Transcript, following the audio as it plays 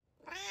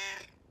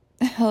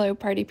Hello,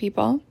 party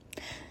people.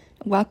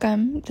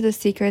 Welcome to the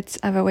Secrets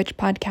of a Witch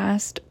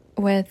podcast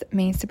with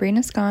me,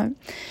 Sabrina Scott,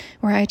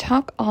 where I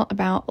talk all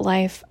about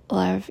life,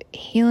 love,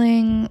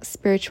 healing,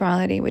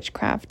 spirituality,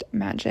 witchcraft,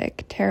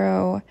 magic,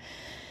 tarot,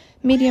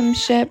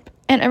 mediumship,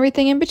 and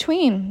everything in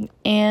between.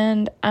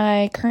 And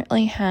I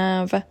currently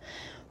have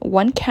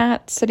one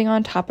cat sitting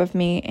on top of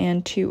me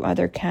and two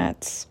other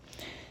cats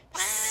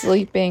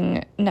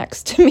sleeping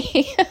next to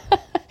me.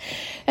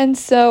 And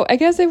so I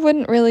guess it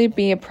wouldn't really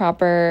be a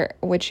proper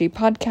witchy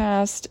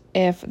podcast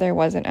if there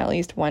wasn't at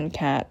least one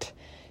cat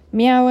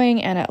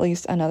meowing and at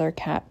least another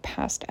cat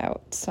passed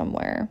out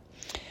somewhere.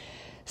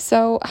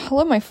 So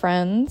hello, my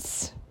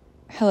friends.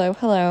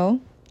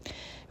 Hello.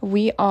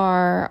 We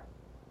are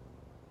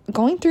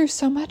going through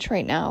so much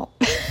right now.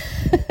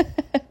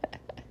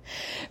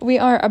 We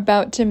are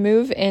about to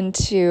move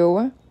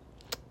into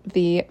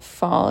the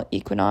fall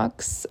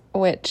equinox,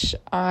 which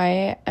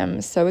I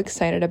am so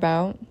excited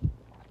about.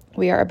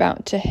 We are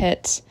about to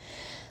hit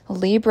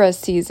Libra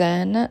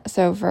season,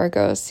 so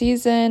Virgo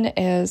season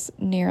is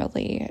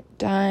nearly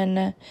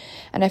done.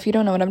 And if you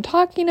don't know what I'm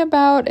talking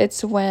about,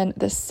 it's when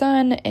the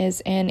sun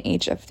is in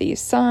each of these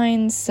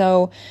signs.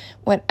 So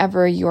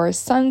whatever your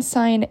sun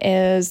sign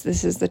is,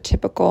 this is the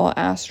typical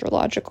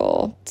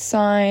astrological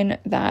sign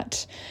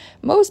that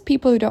most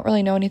people who don't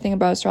really know anything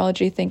about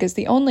astrology think is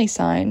the only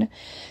sign.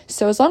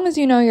 So as long as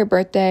you know your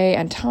birthday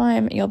and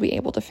time, you'll be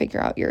able to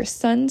figure out your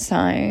sun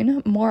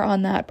sign. More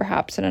on that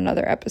perhaps in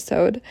another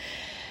episode.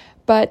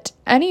 But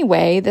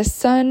anyway, the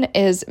sun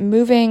is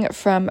moving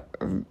from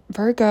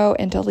Virgo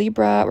into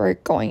Libra. We're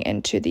going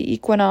into the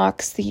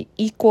equinox, the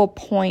equal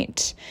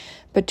point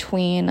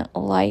between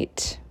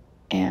light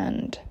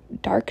and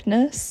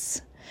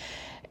darkness.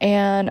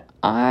 And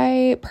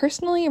I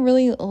personally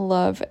really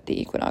love the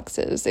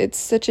equinoxes. It's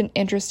such an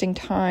interesting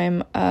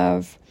time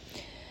of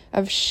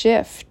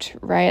shift,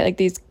 right? Like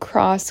these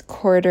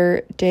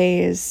cross-quarter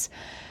days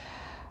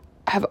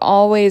have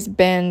always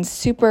been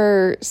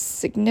super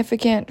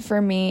significant for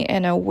me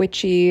in a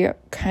witchy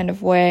kind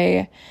of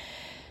way.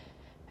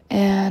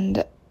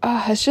 And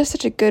it's just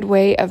such a good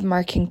way of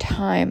marking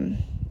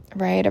time,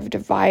 right? Of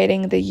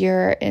dividing the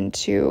year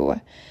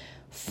into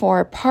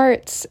 4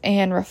 parts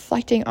and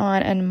reflecting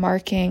on and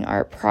marking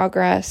our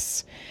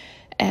progress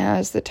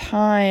as the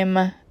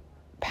time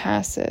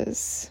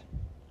passes.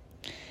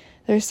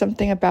 There's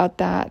something about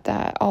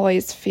that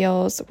always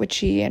feels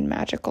witchy and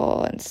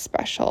magical and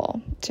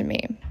special to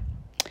me.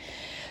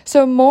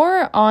 So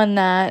more on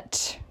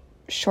that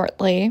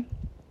shortly,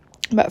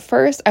 but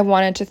first I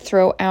wanted to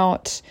throw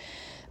out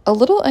a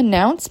little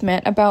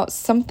announcement about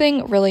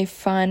something really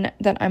fun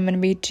that I'm going to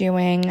be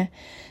doing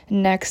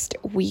next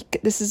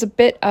week. This is a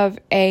bit of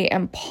a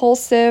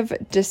impulsive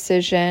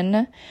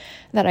decision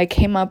that I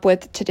came up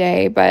with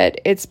today,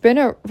 but it's been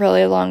a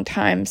really long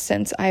time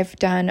since I've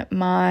done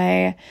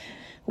my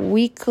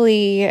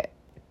weekly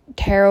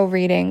tarot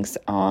readings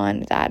on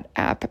that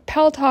app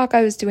Pal Talk.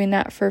 I was doing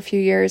that for a few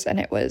years and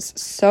it was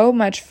so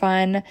much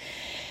fun,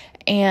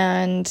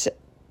 and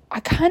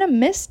I kind of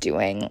miss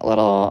doing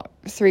little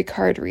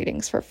 3-card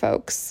readings for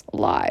folks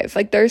live.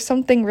 Like there's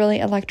something really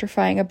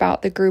electrifying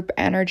about the group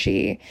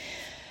energy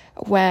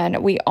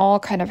when we all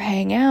kind of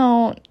hang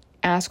out,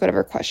 ask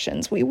whatever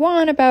questions we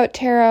want about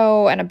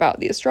tarot and about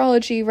the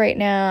astrology right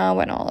now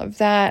and all of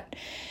that.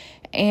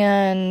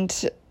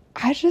 And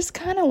I just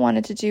kind of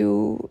wanted to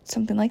do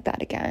something like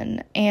that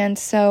again. And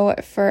so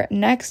for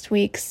next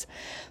week's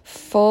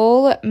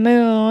full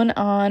moon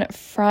on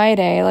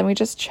Friday, let me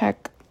just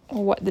check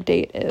what the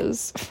date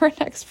is for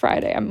next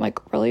Friday. I'm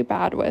like really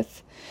bad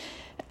with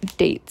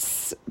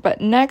dates.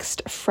 But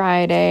next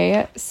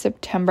Friday,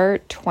 September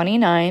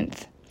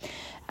 29th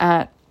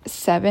at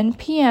 7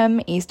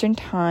 p.m. Eastern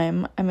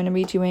Time, I'm going to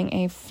be doing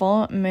a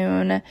full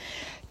moon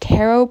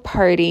tarot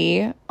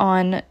party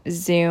on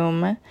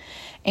Zoom.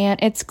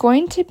 And it's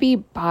going to be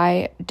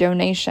by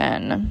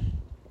donation.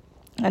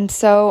 And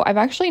so I've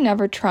actually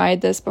never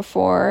tried this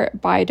before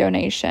by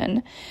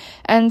donation.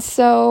 And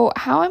so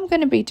how I'm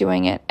going to be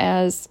doing it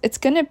is it's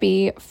going to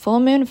be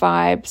full moon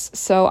vibes.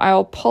 So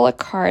I'll pull a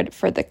card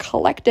for the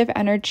collective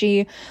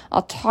energy.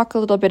 I'll talk a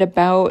little bit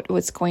about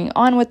what's going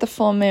on with the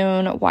full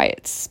moon, why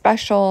it's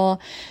special,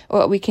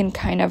 what we can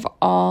kind of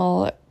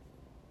all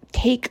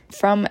take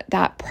from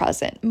that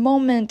present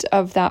moment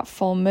of that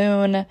full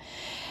moon.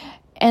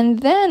 And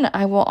then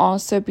I will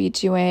also be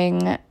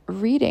doing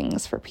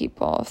readings for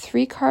people.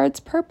 3 cards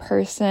per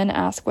person.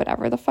 Ask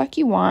whatever the fuck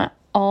you want.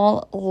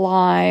 All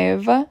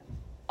live.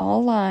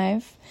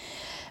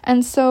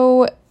 And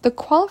so the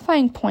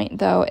qualifying point,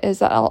 though, is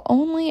that I'll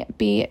only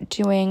be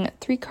doing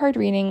 3-card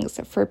readings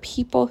for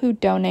people who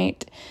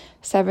donate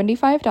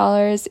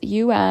 $75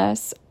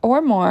 US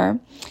or more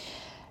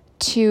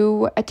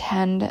to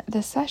attend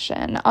the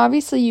session.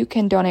 Obviously, you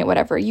can donate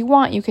whatever you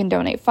want. You can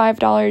donate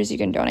 $5, you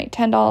can donate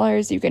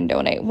 $10, you can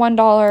donate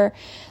 $1,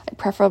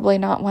 preferably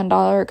not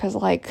 $1, because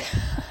I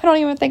don't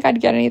even think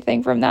I'd get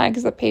anything from that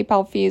because the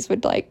PayPal fees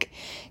would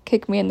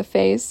kick me in the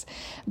face.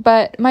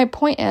 But my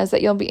point is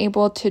that you'll be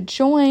able to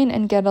join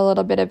and get a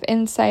little bit of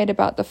insight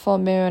about the full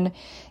moon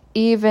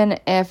even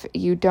if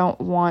you don't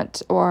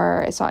want,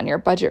 or it's not in your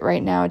budget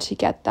right now to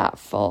get that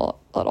full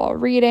little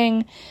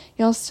reading,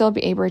 you'll still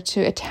be able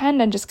to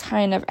attend and just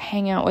kind of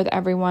hang out with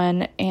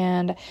everyone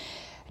and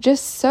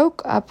just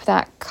soak up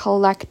that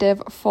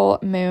collective full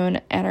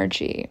moon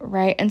energy,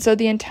 right? And so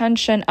the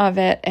intention of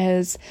it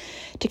is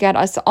to get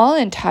us all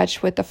in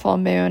touch with the full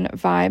moon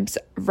vibes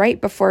right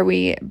before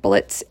we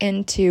blitz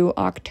into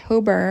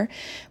October,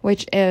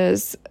 which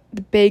is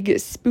the big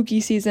spooky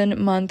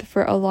season month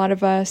for a lot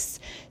of us,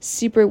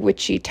 super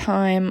witchy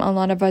time. A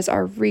lot of us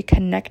are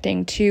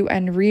reconnecting to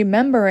and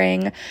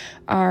remembering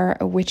our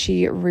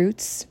witchy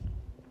roots.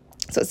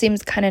 So it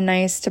seems kind of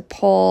nice to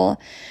pull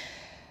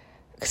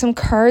some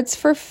cards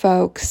for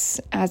folks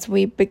as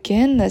we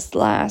begin this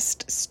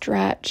last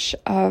stretch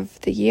of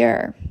the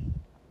year.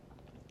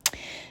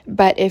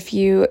 But if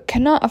you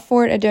cannot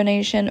afford a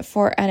donation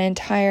for an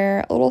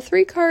entire little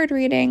 3-card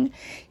reading,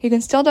 you can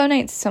still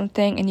donate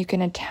something and you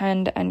can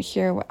attend and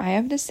hear what I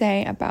have to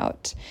say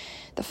about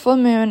the full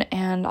moon,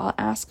 and I'll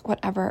ask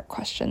whatever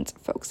questions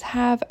folks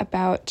have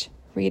about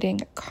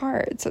reading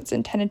cards. So it's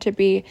intended to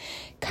be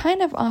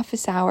kind of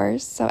office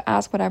hours, so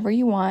ask whatever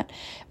you want,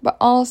 but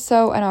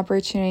also an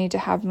opportunity to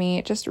have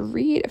me just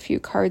read a few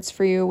cards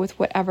for you with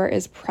whatever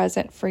is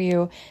present for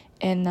you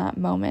in that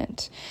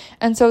moment.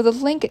 And so the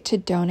link to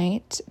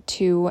donate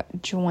to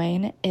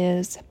join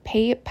is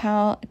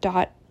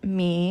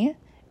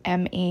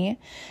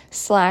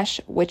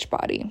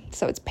paypal.me/witchbody.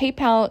 So it's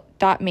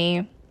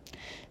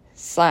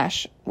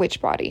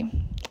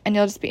paypal.me/witchbody. And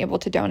you'll just be able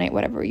to donate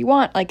whatever you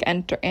want, like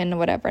enter in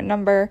whatever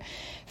number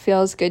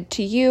feels good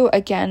to you.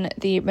 Again,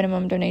 the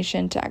minimum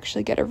donation to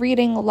actually get a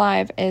reading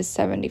live is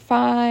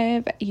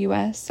 $75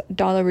 US.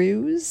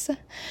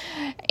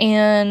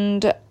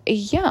 And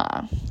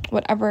yeah,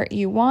 whatever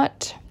you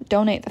want,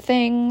 donate the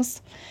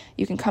things.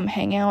 You can come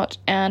hang out,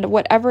 and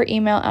whatever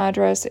email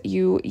address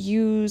you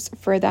use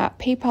for that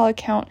PayPal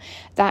account,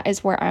 that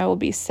is where I will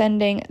be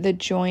sending the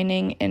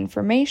joining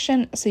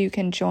information so you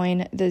can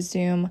join the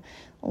Zoom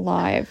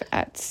live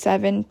at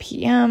 7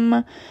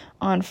 p.m.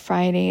 on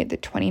Friday the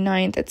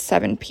 29th at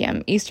 7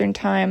 p.m. Eastern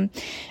time.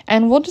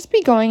 And we'll just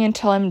be going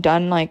until I'm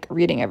done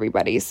reading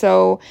everybody.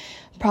 So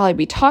probably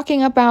be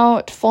talking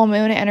about full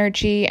moon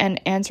energy and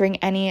answering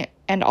any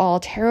and all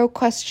tarot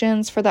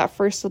questions for that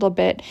first little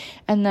bit,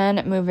 and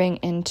then moving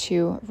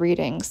into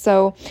reading.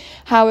 So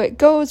how it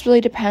goes really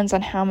depends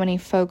on how many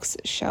folks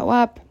show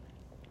up.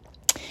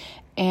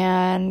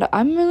 And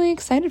I'm really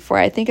excited for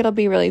it. I think it'll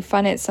be really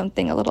fun. It's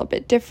something a little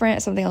bit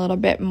different, something a little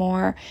bit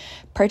more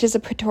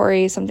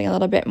participatory, something a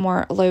little bit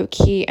more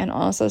low-key, and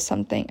also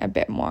something a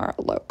bit more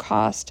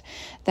low-cost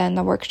than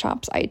the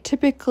workshops I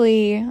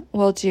typically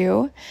will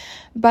do.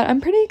 But I'm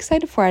pretty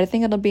excited for it. I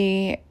think it'll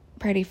be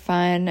pretty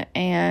fun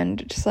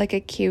and just like a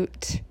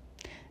cute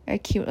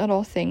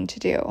little thing to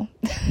do.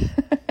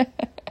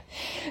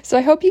 So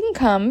I hope you can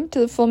come to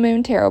the full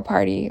moon tarot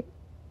party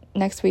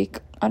next week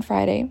on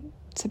Friday,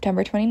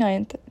 September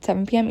 29th,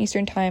 7 p.m.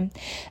 Eastern time.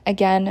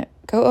 Again,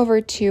 go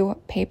over to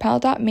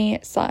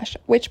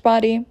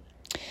paypal.me/witchbody.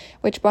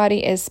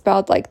 Witchbody is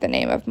spelled like the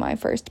name of my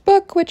first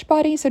book,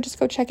 Witchbody, so just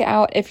go check it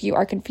out. If you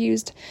are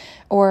confused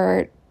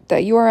or the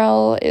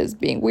URL is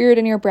being weird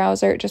in your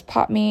browser, just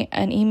pop me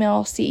an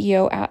email,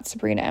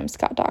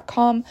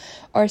 ceo@sabrinamscott.com,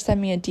 or send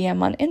me a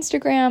DM on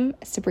Instagram,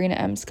 Sabrina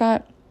M.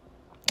 Scott,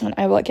 and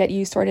I will get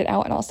you sorted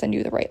out, and I'll send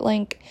you the right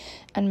link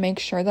and make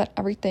sure that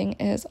everything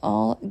is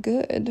all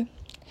good.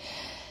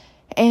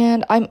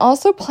 And I'm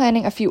also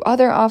planning a few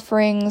other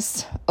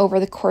offerings over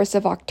the course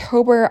of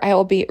October. I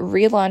will be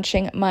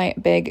relaunching my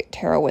big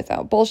Tarot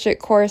Without Bullshit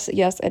course.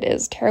 Yes, it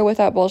is Tarot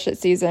Without Bullshit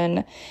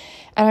season.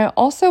 And I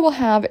also will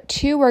have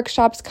 2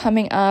 workshops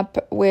coming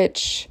up,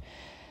 which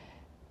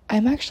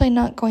I'm actually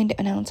not going to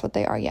announce what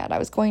they are yet. I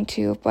was going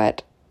to,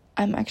 but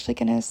I'm actually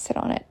going to sit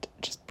on it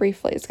just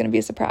briefly. It's going to be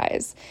a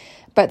surprise.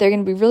 But they're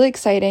going to be really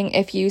exciting.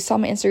 If you saw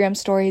my Instagram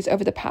stories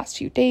over the past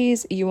few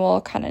days, you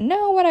will kind of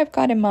know what I've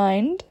got in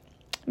mind.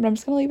 But I'm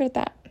just going to leave it at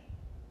that.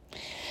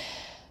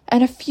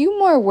 And a few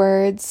more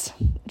words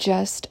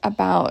just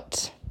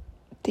about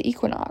the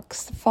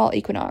equinox, the fall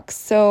equinox.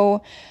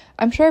 So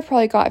I'm sure I've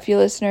probably got a few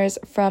listeners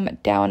from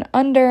down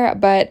under,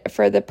 but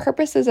for the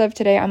purposes of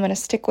today, I'm going to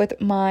stick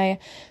with my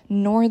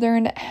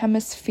northern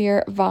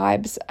hemisphere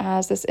vibes,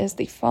 as this is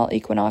the fall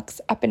equinox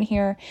up in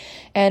here.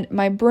 And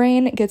my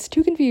brain gets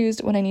too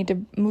confused when I need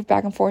to move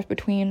back and forth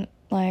between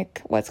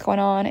what's going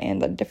on in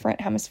the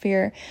different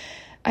hemisphere.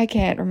 I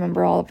can't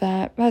remember all of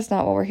that. That's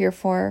not what we're here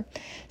for.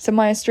 So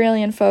my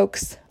Australian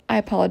folks, I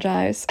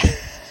apologize.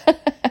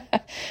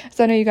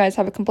 So I know you guys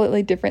have a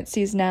completely different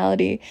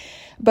seasonality.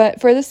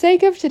 But for the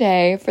sake of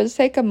today, for the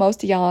sake of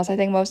most of y'all, I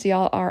think most of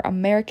y'all are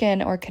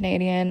American or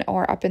Canadian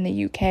or up in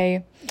the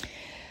UK,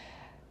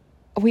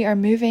 we are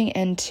moving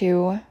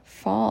into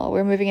fall.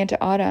 We're moving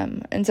into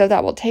autumn. And so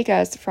that will take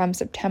us from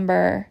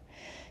September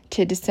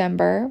to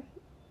December,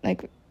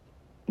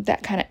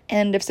 that kind of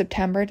end of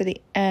September to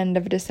the end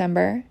of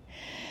December.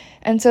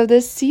 And so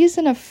this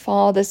season of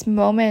fall, this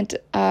moment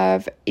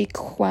of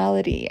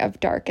equality of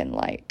dark and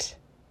light,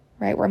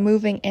 right? We're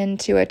moving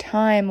into a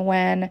time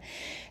when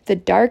the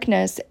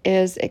darkness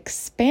is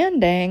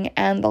expanding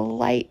and the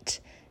light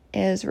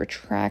is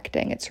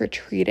retracting. It's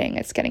retreating.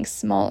 It's getting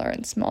smaller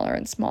and smaller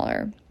and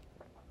smaller.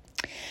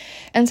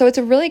 And so it's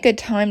a really good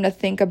time to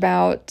think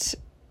about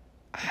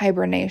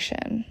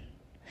hibernation.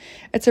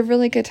 It's a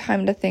really good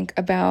time to think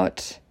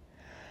about,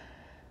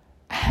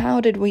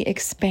 how did we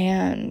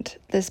expand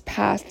this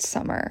past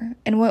summer?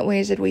 In what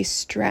ways did we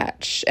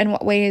stretch? In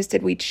what ways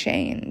did we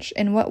change?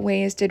 In what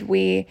ways did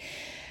we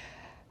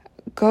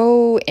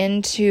go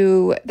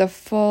into the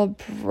full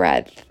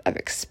breadth of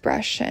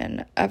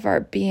expression of our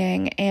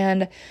being?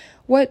 And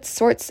what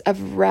sorts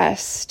of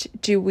rest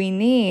do we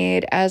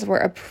need as we're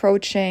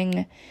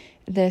approaching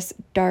this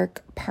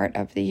dark part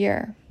of the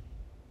year?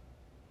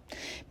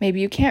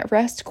 Maybe you can't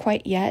rest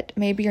quite yet.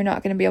 Maybe you're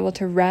not going to be able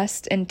to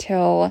rest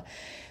until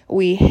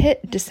we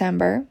hit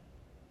December.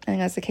 I think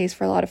that's the case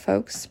for a lot of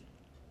folks.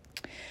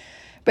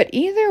 But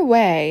either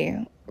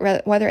way,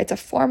 whether it's a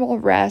formal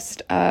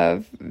rest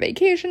of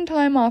vacation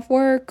time off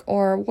work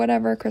or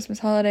whatever, Christmas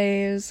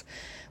holidays,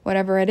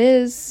 whatever it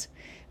is,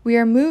 we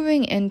are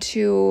moving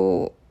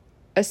into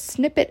a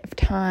snippet of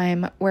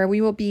time where we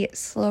will be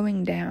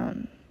slowing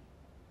down,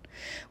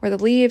 where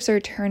the leaves are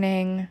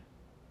turning,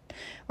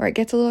 where it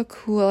gets a little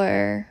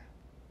cooler.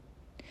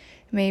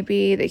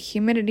 Maybe the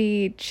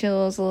humidity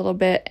chills a little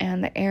bit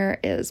and the air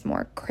is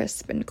more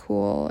crisp and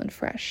cool and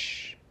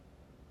fresh.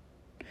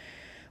 Where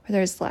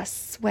there's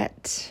less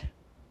sweat,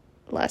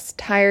 less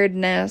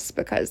tiredness,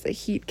 because the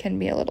heat can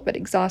be a little bit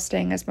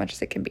exhausting as much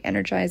as it can be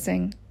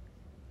energizing.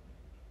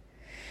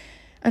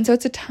 And so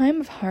it's a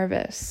time of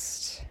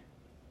harvest.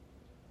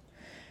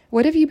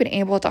 What have you been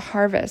able to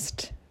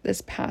harvest this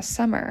past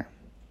summer?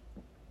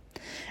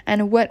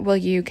 And what will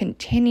you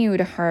continue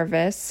to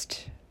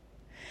harvest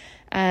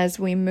as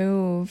we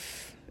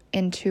move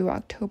into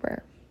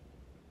October?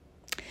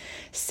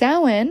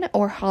 Samhain,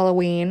 or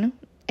Halloween,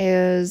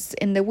 is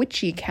in the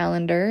witchy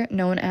calendar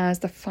known as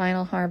the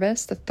final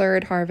harvest, the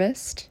third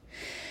harvest.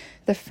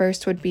 The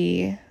first would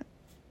be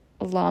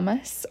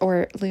Lammas,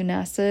 or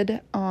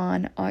Lunacid,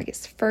 on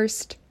August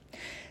 1st.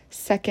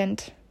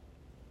 Second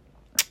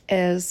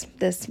is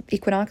this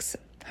Equinox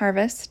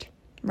harvest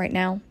right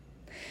now.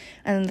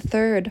 And then the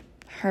third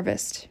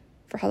harvest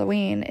for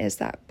Halloween is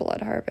that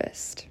blood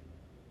harvest.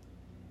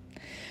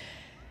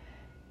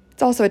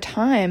 It's also a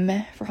time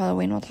for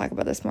Halloween, we'll talk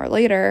about this more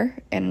later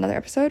in another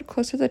episode,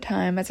 closer to the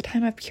time. It's a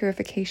time of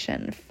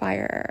purification,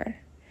 fire,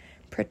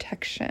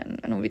 protection,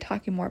 and we'll be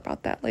talking more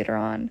about that later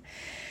on.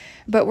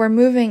 But we're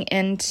moving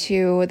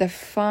into the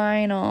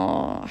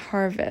final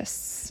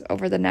harvests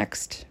over the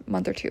next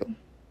month or two.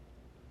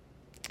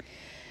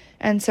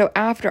 And so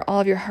after all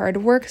of your hard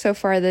work so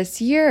far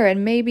this year,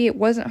 and maybe it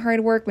wasn't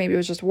hard work, maybe it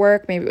was just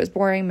work, maybe it was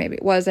boring, maybe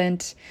it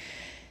wasn't,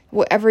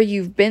 whatever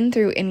you've been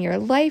through in your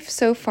life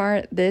so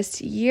far this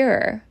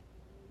year,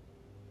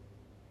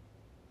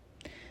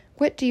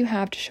 what do you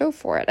have to show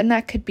for it? And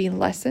that could be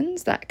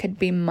lessons, that could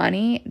be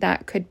money,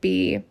 that could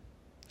be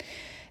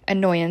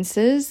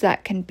annoyances,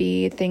 that can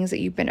be things that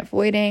you've been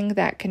avoiding,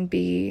 that can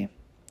be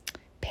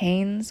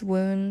pains,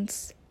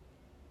 wounds.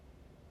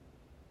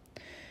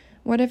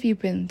 What have you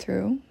been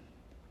through?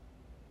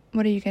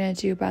 What are you going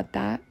to do about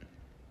that?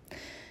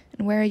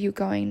 And where are you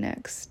going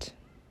next?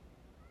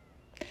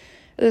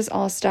 This is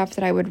all stuff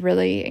that I would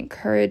really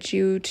encourage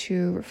you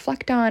to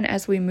reflect on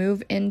as we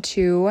move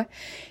into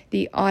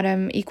the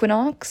autumn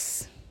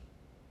equinox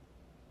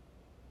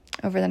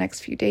over the next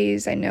few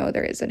days. I know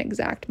there is an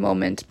exact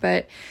moment,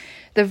 but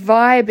the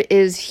vibe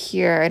is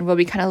here and will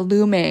be kind of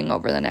looming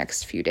over the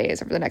next few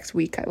days, over the next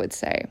week, I would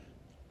say.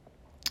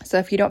 So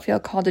if you don't feel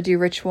called to do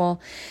ritual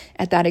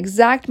at that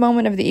exact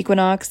moment of the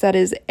equinox, that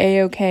is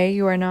A-okay.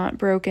 You are not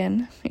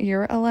broken.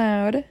 You're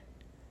allowed.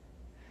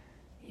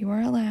 You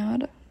are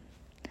allowed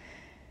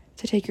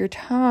to take your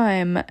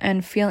time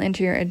and feel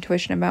into your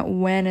intuition about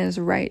when is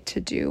right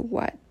to do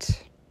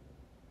what.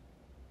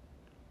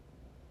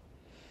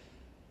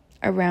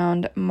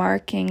 Around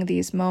marking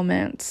these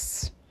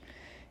moments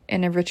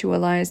in a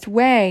ritualized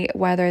way,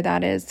 whether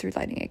that is through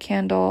lighting a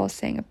candle,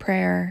 saying a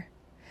prayer,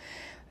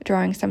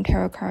 drawing some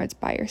tarot cards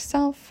by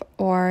yourself,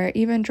 or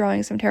even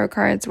drawing some tarot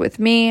cards with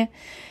me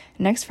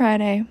next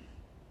Friday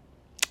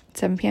at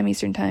 7 p.m.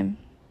 Eastern Time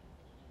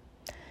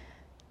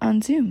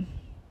on Zoom.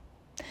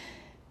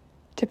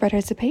 To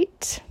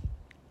participate,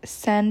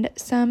 send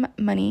some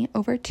money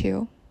over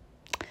to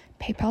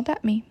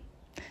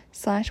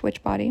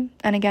paypal.me/witchbody.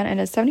 And again, it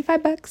is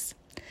 $75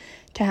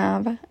 to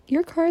have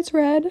your cards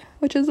read,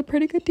 which is a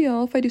pretty good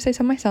deal if I do say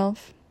so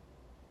myself.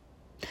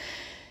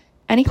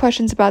 Any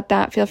questions about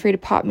that, feel free to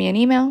pop me an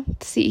email,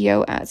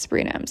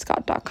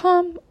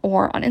 ceo@sabrinamscott.com,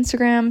 or on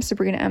Instagram,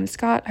 Sabrina M.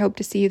 Scott. I hope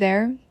to see you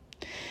there.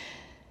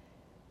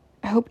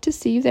 I hope to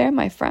see you there,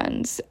 my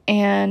friends.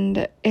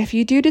 And if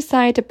you do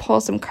decide to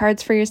pull some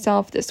cards for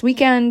yourself this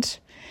weekend,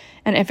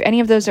 and if any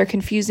of those are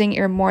confusing,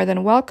 you're more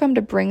than welcome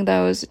to bring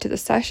those to the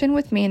session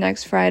with me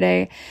next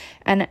Friday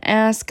and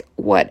ask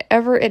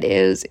whatever it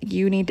is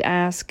you need to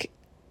ask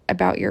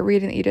about your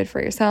reading that you did for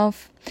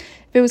yourself.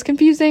 If it was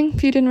confusing,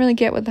 if you didn't really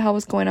get what the hell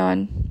was going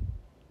on,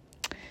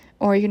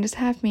 or you can just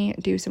have me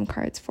do some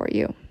cards for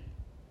you.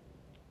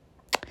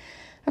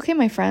 Okay,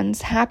 my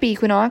friends, happy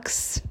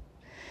equinox,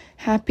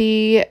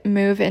 happy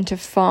move into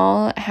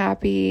fall,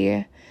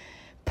 happy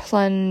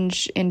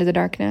plunge into the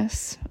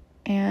darkness,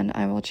 and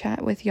I will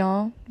chat with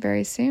y'all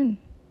very soon.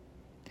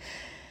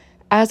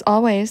 As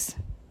always,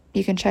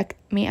 you can check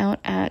me out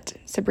at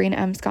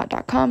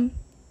sabrinamscott.com.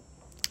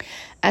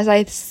 As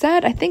I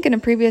said, I think in a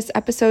previous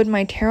episode,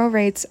 my tarot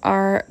rates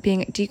are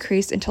being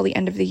decreased until the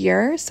end of the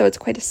year, so it's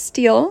quite a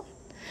steal.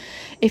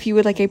 If you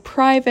would like a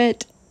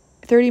private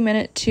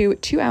 30-minute to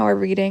 2-hour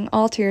reading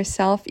all to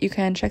yourself, you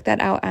can check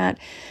that out at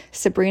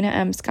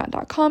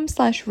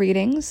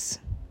sabrinamscott.com/readings.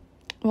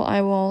 Well,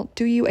 I will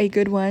do you a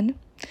good one.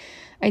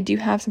 I do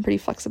have some pretty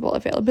flexible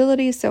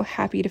availability, so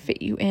happy to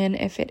fit you in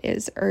if it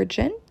is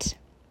urgent.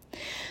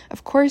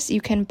 Of course,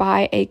 you can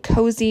buy a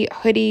cozy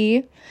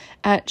hoodie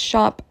at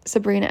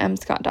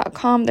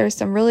shopsabrinamscott.com. There's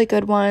some really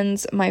good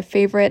ones. My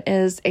favorite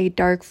is a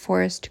dark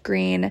forest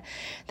green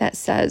that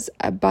says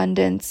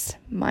abundance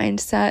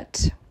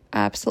mindset.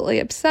 Absolutely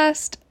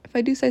obsessed, if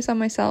I do say so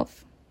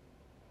myself.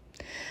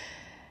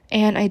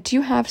 And I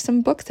do have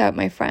some books out,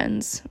 my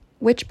friends.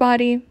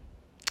 Witchbody,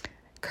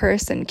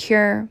 Curse and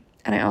Cure,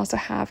 and I also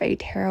have a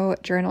tarot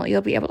journal.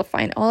 You'll be able to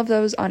find all of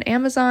those on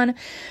Amazon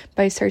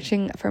by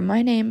searching for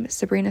my name,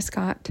 Sabrina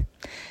Scott,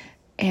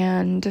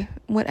 and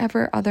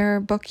whatever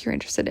other book you're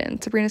interested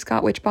in. Sabrina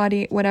Scott,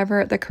 Witchbody,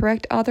 whatever, the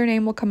correct author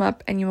name will come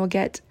up and you will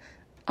get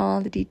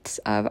all the deets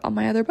of all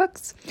my other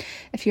books.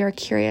 If you are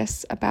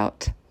curious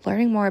about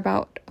learning more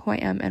about who I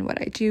am and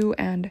what I do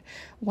and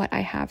what I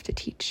have to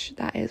teach,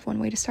 that is one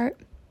way to start.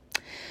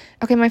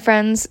 Okay, my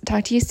friends,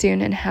 talk to you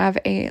soon and have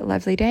a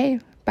lovely day.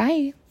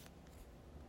 Bye.